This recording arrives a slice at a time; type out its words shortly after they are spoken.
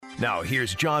Now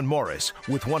here's John Morris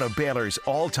with one of Baylor's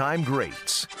all-time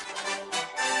greats.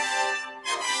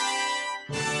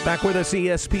 Back with us,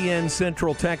 ESPN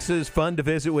Central Texas. Fun to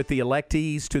visit with the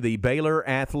electees to the Baylor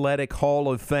Athletic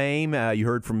Hall of Fame. You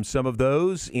heard from some of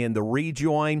those in the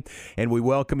rejoin, and we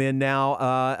welcome in now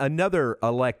another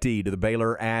electee to the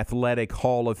Baylor Athletic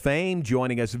Hall of Fame.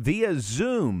 Joining us via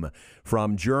Zoom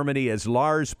from Germany is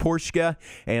Larz Poerschke.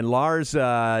 And Larz,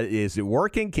 is it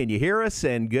working? Can you hear us?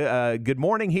 And good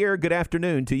morning here. Good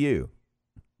afternoon to you.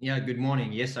 Yeah, good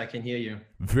morning. Yes, I can hear you.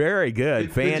 Very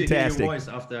good. Fantastic. Good to hear your voice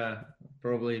after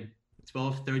probably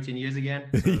 12, 13 years again.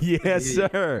 So yes,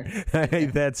 sir. Hey,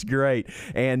 that's great.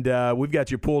 And we've got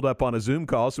you pulled up on a Zoom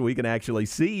call so we can actually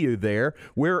see you there.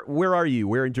 Where are you?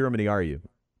 Where in Germany are you?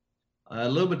 A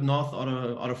little bit north out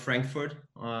of Frankfurt.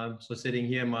 So sitting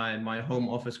here in my home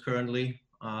office currently.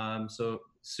 So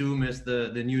Zoom is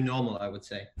the new normal, I would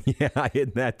say. Yeah,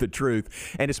 isn't that the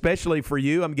truth? And especially for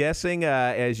you, I'm guessing,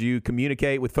 as you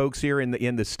communicate with folks here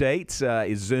in the States,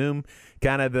 is Zoom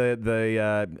kind of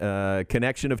the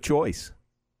connection of choice?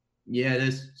 Yeah, it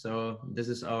is. So this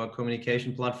is our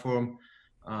communication platform.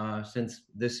 Since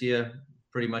this year,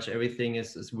 pretty much everything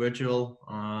is virtual.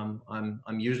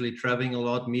 I'm usually traveling a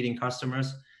lot, meeting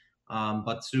customers,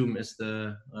 but Zoom is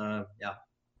the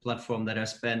platform that I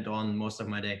spend on most of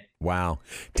my day. Wow.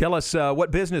 Tell us, what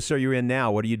business are you in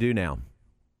now? What do you do now?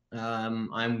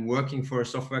 I'm working for a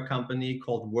software company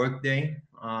called Workday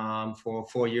for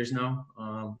 4 years now.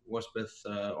 Was with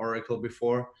Oracle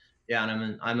before. Yeah,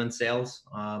 and I'm in sales.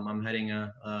 I'm heading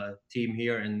a team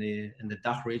here in the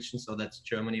DACH region, so that's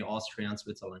Germany, Austria, and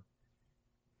Switzerland.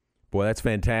 Boy, that's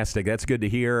fantastic. That's good to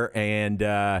hear. And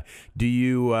do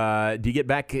you get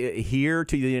back here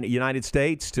to the United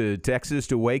States, to Texas,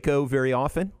 to Waco very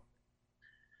often?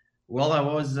 Well, I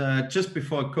was just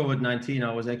before COVID-19.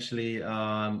 I was actually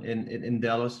in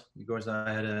Dallas because I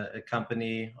had a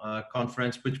company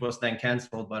conference, which was then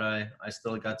canceled. But I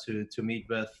still got to meet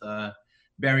with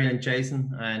Barry and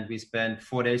Jason, and we spent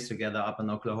 4 days together up in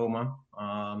Oklahoma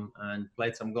and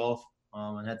played some golf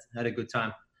and had a good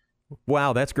time.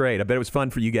 Wow, that's great. I bet it was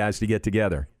fun for you guys to get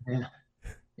together.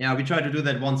 Yeah, we try to do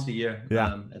that once a year,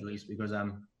 yeah. At least, because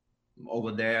I'm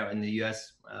over there in the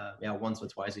US, once or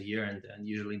twice a year, and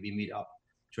usually we meet up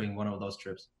during one of those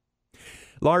trips.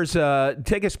 Larz,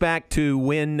 take us back to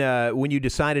when you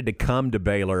decided to come to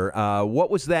Baylor.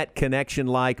 What was that connection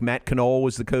like? Matt Knoll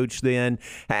was the coach then.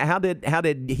 How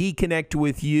did he connect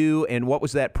with you, and what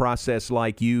was that process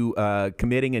like, you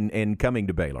committing and coming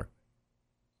to Baylor?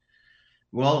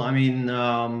 Well, I mean,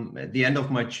 at the end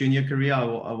of my junior career,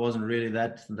 I wasn't really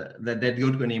that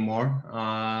good anymore.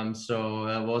 So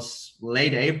it was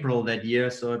late April that year,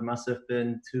 so it must have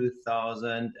been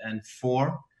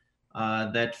 2004.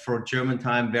 That for German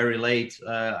time, very late,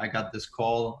 I got this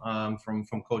call from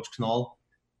Coach Knoll.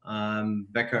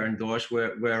 Becker and Dorsch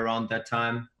were around that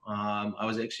time. I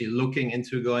was actually looking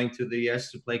into going to the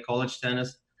US to play college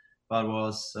tennis, but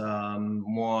was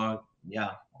more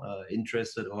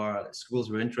interested, or schools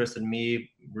were interested in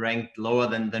me, ranked lower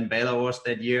than Baylor was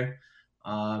that year.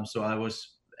 So I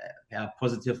was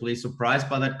positively surprised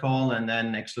by that call, and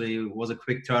then actually it was a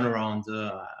quick turnaround.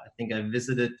 I think I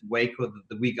visited Waco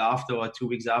the week after or 2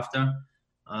 weeks after.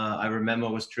 I remember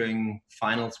it was during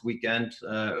finals weekend,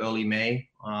 early May,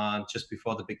 just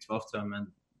before the Big 12 tournament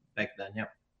back then. Yeah.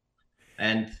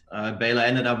 And Baylor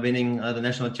ended up winning the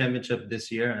national championship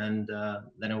this year, and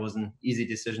then it was an easy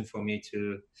decision for me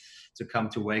to come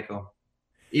to Waco.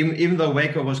 Even though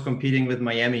Waco was competing with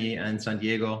Miami and San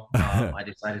Diego, I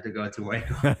decided to go to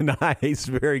Waco. Nice,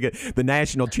 very good. The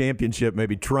national championship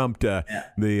maybe trumped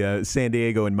the San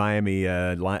Diego and Miami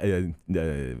line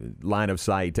of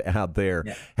sight out there.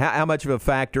 Yeah. How much of a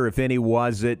factor, if any,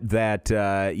 was it that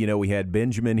we had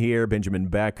Benjamin here, Benjamin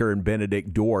Becker, and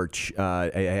Benedict Dorsch?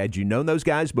 Had you known those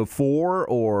guys before,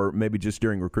 or maybe just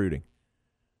during recruiting?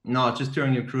 No, just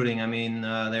during recruiting. I mean,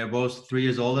 they're both 3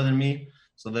 years older than me.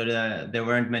 So there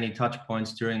weren't many touch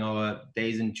points during our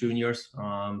days in juniors,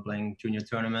 playing junior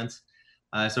tournaments.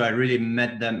 So I really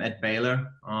met them at Baylor.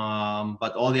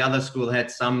 But all the other schools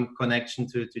had some connection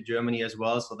to Germany as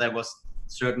well. So that was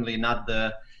certainly not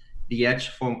the edge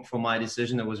for my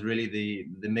decision. It was really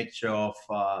the mixture of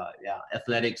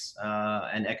athletics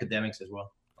and academics as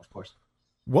well, of course.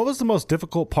 What was the most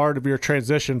difficult part of your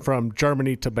transition from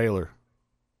Germany to Baylor?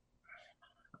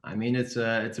 I mean, it's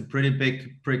a pretty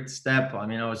big step. I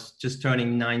mean, I was just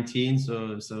turning 19,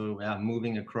 so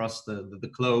moving across the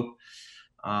globe.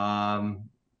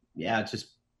 Just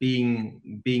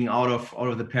being out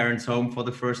of the parents' home for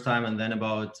the first time, and then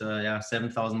about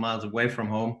 7,000 miles away from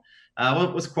home.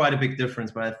 was quite a big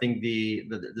difference. But I think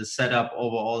the setup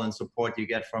overall and support you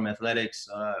get from athletics,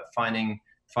 finding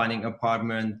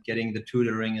apartment, getting the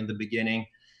tutoring in the beginning,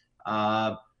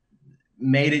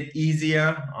 made it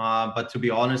easier. But to be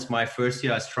honest, my first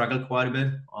year I struggled quite a bit.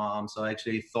 So I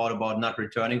actually thought about not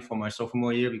returning for my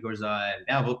sophomore year because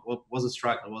was a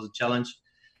struggle, it was a challenge.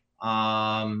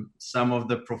 Some of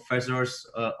the professors,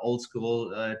 old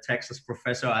school Texas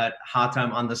professor, I had a hard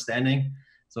time understanding.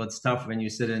 So it's tough when you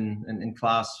sit in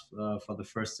class for the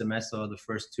first semester or the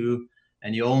first two,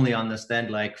 and you only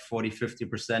understand like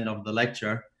 40-50% of the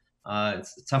lecture.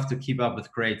 It's tough to keep up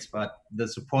with grades, but the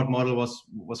support model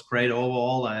was great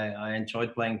overall. I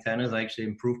enjoyed playing tennis. I actually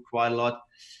improved quite a lot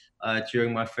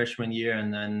during my freshman year,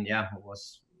 and then it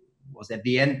was at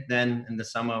the end. Then in the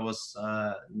summer was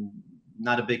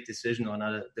not a big decision, or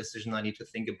not a decision I need to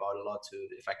think about a lot to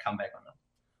if I come back or not.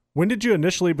 When did you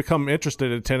initially become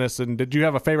interested in tennis, and did you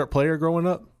have a favorite player growing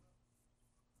up?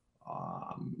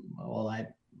 Well, I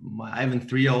have a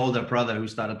 3-year older brother who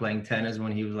started playing tennis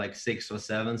when he was like 6 or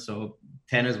 7. So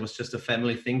tennis was just a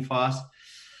family thing for us.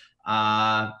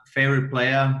 Favorite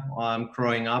player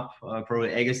growing up, probably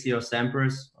Agassi or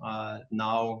Sampras.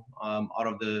 Now, out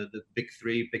of the big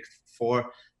 3, big 4,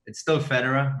 it's still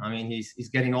Federer. I mean, he's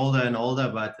getting older and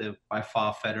older, but by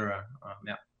far Federer.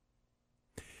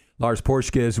 Larz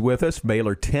Poerschke is with us,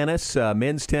 Baylor tennis,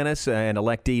 men's tennis, and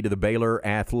electee to the Baylor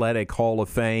Athletic Hall of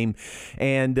Fame.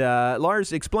 And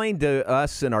Larz, explain to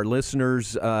us and our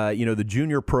listeners, the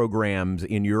junior programs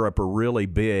in Europe are really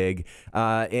big,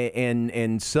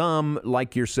 and some,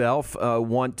 like yourself,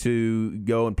 want to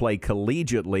go and play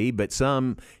collegiately, but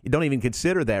some don't even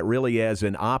consider that really as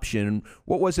an option.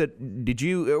 What was it?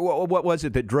 What was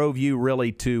it that drove you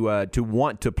really to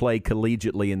want to play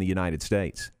collegiately in the United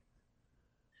States?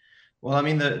 Well, I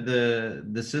mean,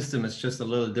 the system is just a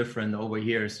little different over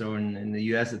here. So in the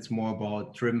US, it's more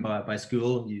about driven by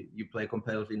school. You play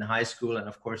competitively in high school, and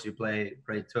of course you play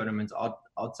tournaments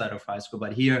outside of high school.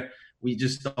 But here we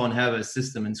just don't have a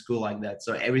system in school like that.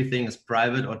 So everything is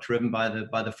private or driven by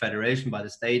the federation, by the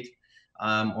state,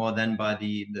 or then by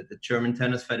the German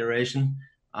Tennis Federation.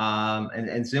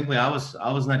 And simply, I was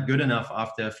not good enough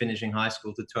after finishing high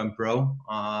school to turn pro.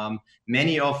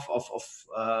 Many of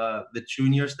the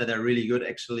juniors that are really good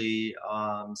actually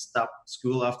stop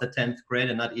school after 10th grade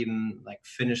and not even like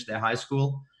finish their high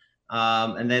school.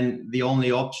 And then the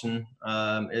only option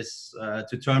is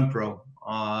to turn pro.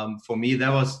 For me,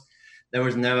 there was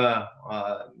never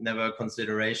a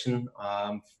consideration.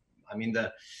 I mean,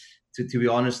 to be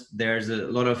honest, there's a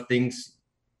lot of things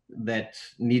that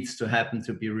needs to happen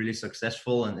to be really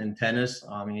successful in tennis.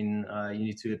 I mean, you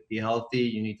need to be healthy.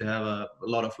 You need to have a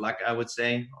lot of luck, I would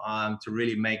say, to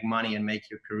really make money and make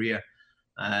your career.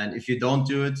 And if you don't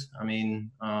do it, I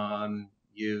mean,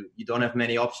 you don't have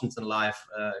many options in life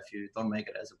if you don't make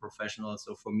it as a professional.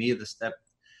 So for me, the step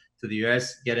to the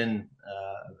US, get an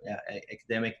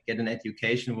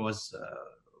education was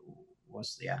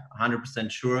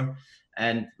 100% sure.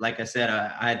 And like I said,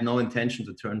 I had no intention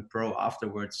to turn pro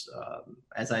afterwards,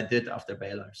 as I did after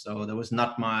Baylor. So that was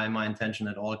not my intention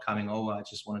at all coming over. I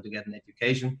just wanted to get an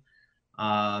education.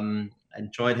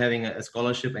 Enjoyed having a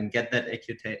scholarship and get that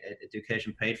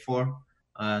education paid for.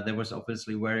 That was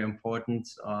obviously very important.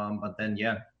 But then,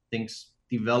 things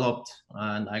developed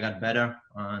and I got better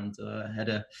and had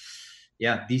a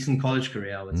decent college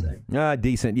career, I would say.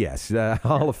 Decent, yes.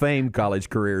 Hall of Fame college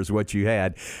career is what you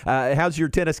had. How's your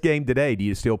tennis game today? Do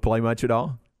you still play much at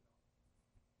all?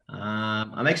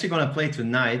 I'm actually going to play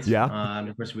tonight.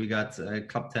 Because we got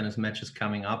club tennis matches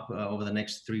coming up over the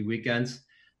next 3 weekends.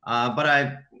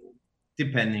 But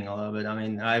depending a little bit. I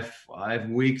mean, I have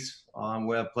weeks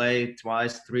where I play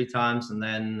twice, 3 times, and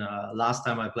then last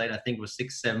time I played, I think it was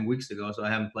 6-7 weeks ago. So I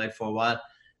haven't played for a while.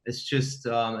 It's just,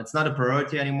 it's not a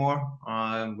priority anymore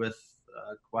with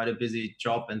quite a busy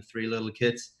job and 3 little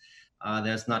kids.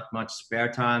 There's not much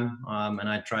spare time, and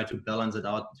I try to balance it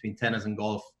out between tennis and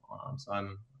golf. So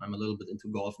I'm a little bit into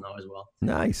golf now as well.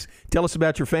 Nice. Tell us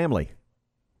about your family.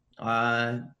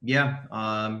 Got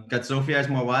Sophia as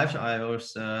my wife.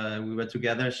 We were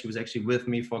together. She was actually with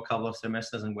me for a couple of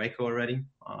semesters in Waco already.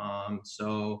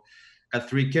 So got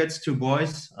 3 kids, 2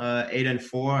 boys, 8 and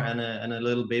 4, and a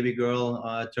little baby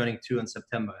girl turning 2 in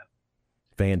September.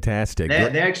 Fantastic.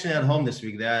 They're actually at home this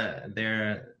week.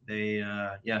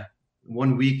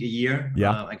 1 week a year.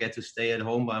 Yeah. I get to stay at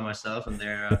home by myself, and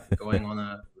they're going on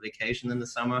a vacation in the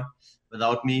summer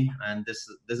without me. And this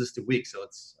is the week, so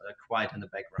it's quiet in the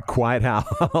background. Quiet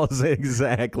house,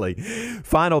 exactly.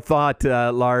 Final thought,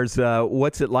 Larz.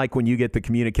 What's it like when you get the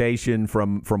communication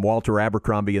from Walter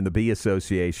Abercrombie and the Bee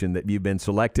Association that you've been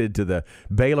selected to the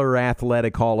Baylor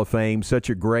Athletic Hall of Fame? Such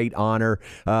a great honor.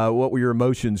 What were your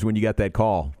emotions when you got that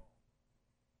call?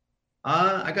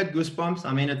 I got goosebumps.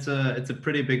 I mean, it's a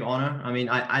pretty big honor. I mean,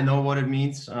 I know what it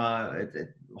means.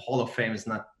 Hall of Fame is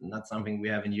not something we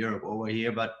have in Europe over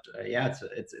here, but yeah,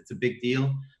 it's a big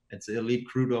deal. It's an elite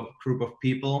group of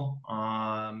people.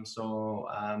 Yeah,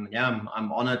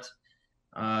 I'm honored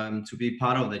to be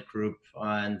part of that group.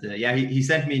 And yeah, he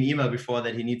sent me an email before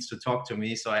that he needs to talk to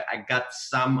me, so I got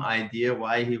some idea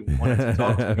why he wanted to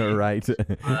talk to me. Right.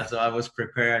 So I was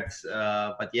prepared.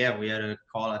 But yeah, we had a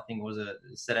call. I think it was a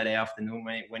Saturday afternoon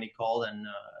when he called, and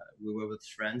we were with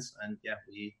friends, and yeah,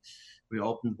 we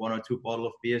opened 1 or 2 bottles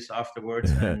of beers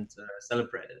afterwards and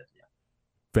celebrated it. Yeah.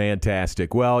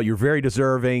 Fantastic. Well, you're very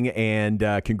deserving, and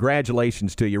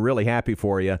congratulations to you. Really happy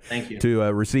for you. Thank you.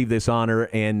 To receive this honor,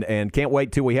 and can't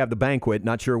wait till we have the banquet.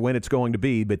 Not sure when it's going to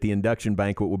be, but the induction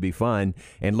banquet will be fun,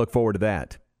 and look forward to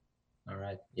that. All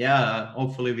right. Yeah,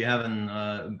 hopefully we have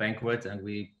a banquet, and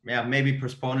we maybe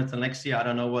postpone it till next year. I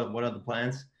don't know what are the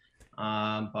plans,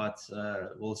 but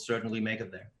we'll certainly make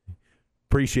it there.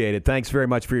 Appreciate it. Thanks very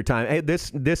much for your time. Hey,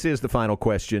 this is the final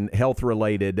question, health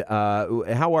related.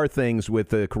 How are things with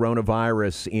the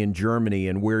coronavirus in Germany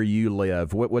and where you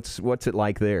live? What's it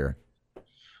like there?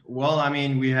 Well, I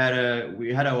mean, we had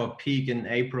our peak in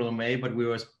April, May, but we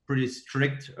were pretty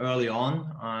strict early on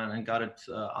and got it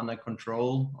under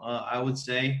control. I would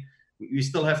say you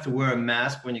still have to wear a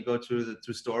mask when you go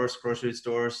to stores, grocery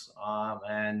stores,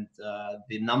 and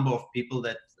the number of people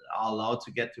that are allowed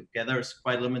to get together is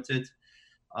quite limited.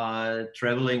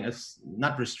 Traveling is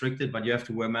not restricted, but you have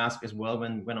to wear a mask as well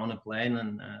when on a plane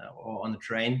and or on the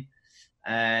train.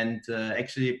 And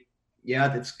actually,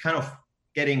 yeah, it's kind of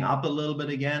getting up a little bit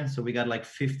again. So we got like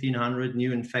 1,500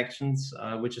 new infections,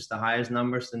 which is the highest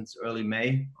number since early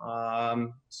May.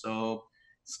 So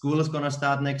school is going to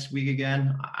start next week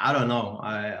again. I don't know.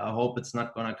 I hope it's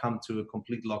not going to come to a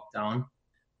complete lockdown.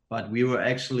 But we were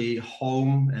actually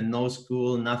home and no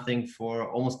school, nothing for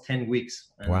almost 10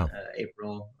 weeks. And, wow.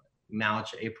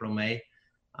 March, April, May.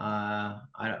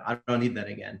 I don't need that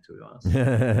again, to be honest.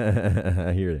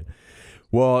 I hear you.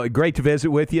 Well, great to visit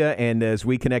with you. And as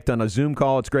we connect on a Zoom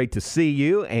call, it's great to see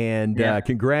you. And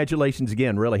congratulations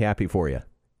again. Really happy for you.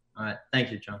 All right.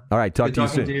 Thank you, John. All right. Talk Good to you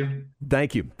talking soon. to you.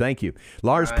 Thank you. Thank you.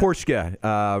 Larz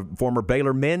Poerschke, former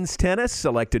Baylor men's tennis,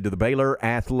 selected to the Baylor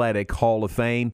Athletic Hall of Fame.